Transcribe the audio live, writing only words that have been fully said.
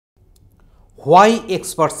Why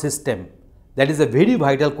expert system? That is a very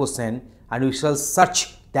vital question, and we shall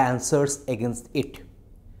search the answers against it.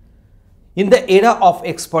 In the era of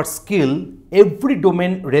expert skill, every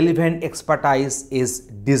domain relevant expertise is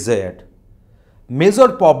desired. Major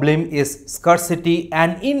problem is scarcity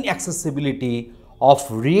and inaccessibility of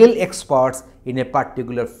real experts in a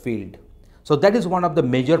particular field. So that is one of the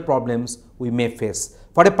major problems we may face.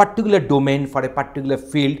 For a particular domain, for a particular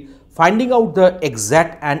field, finding out the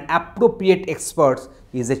exact and appropriate experts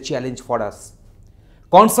is a challenge for us.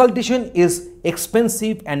 Consultation is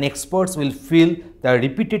expensive and experts will feel the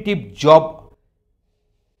repetitive job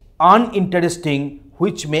uninteresting,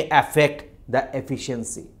 which may affect the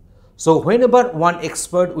efficiency. So whenever one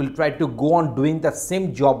expert will try to go on doing the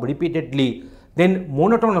same job repeatedly, then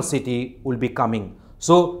monotonicity will be coming.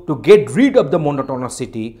 So to get rid of the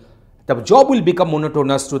monotonicity, the job will become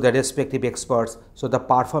monotonous to the respective experts, so the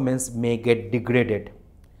performance may get degraded.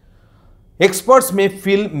 Experts may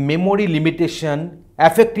feel memory limitation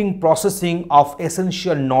affecting processing of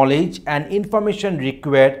essential knowledge and information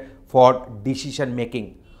required for decision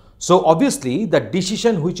making. So obviously the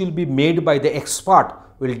decision which will be made by the expert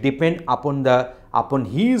will depend upon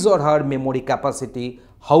his or her memory capacity,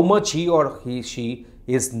 how much he or she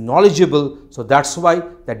is knowledgeable. So that's why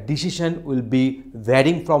the decision will be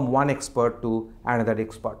varying from one expert to another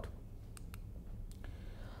expert.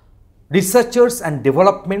 Researchers and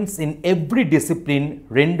developments in every discipline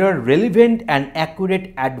render relevant and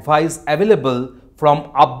accurate advice available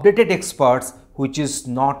from updated experts, which is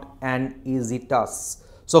not an easy task.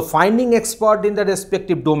 So finding expert in the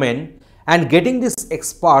respective domain and getting this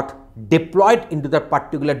expert deployed into the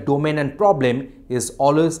particular domain and problem is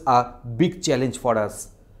always a big challenge for us.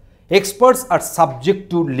 Experts are subject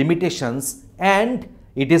to limitations and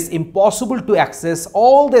it is impossible to access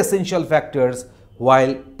all the essential factors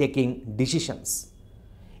while taking decisions.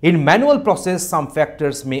 In manual process, some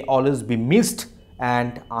factors may always be missed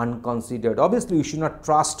and unconsidered. Obviously, you should not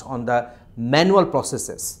trust on the manual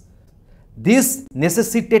processes. This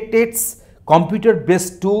necessitates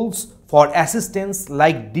computer-based tools for assistance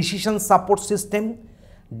like decision support system,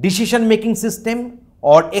 decision making system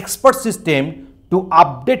or expert system to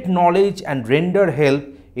update knowledge and render help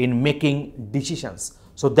in making decisions.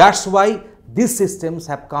 So that's why these systems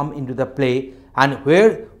have come into the play, and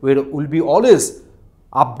where we will be always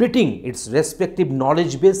updating its respective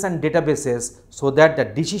knowledge base and databases so that the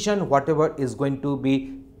decision whatever is going to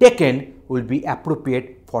be taken will be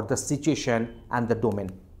appropriate for the situation and the domain.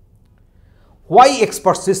 Why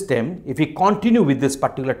expert system? If we continue with this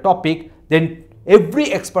particular topic, then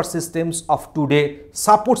every expert systems of today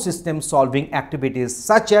support system solving activities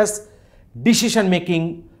such as decision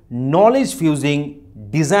making, knowledge fusing,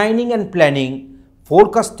 designing and planning,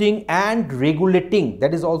 forecasting and regulating.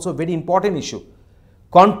 That is also a very important issue.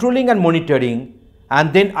 Controlling and monitoring,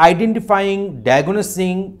 and then identifying,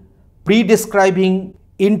 diagnosing, pre-describing,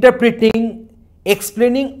 interpreting,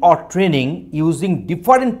 explaining or training using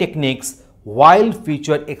different techniques, while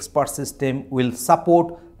future expert system will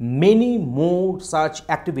support many more such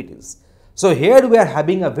activities. So here we are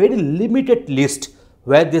having a very limited list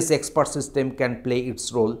where this expert system can play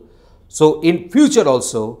its role. So in future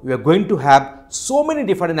also we are going to have so many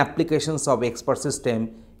different applications of expert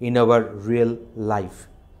system in our real life.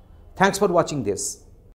 Thanks for watching this.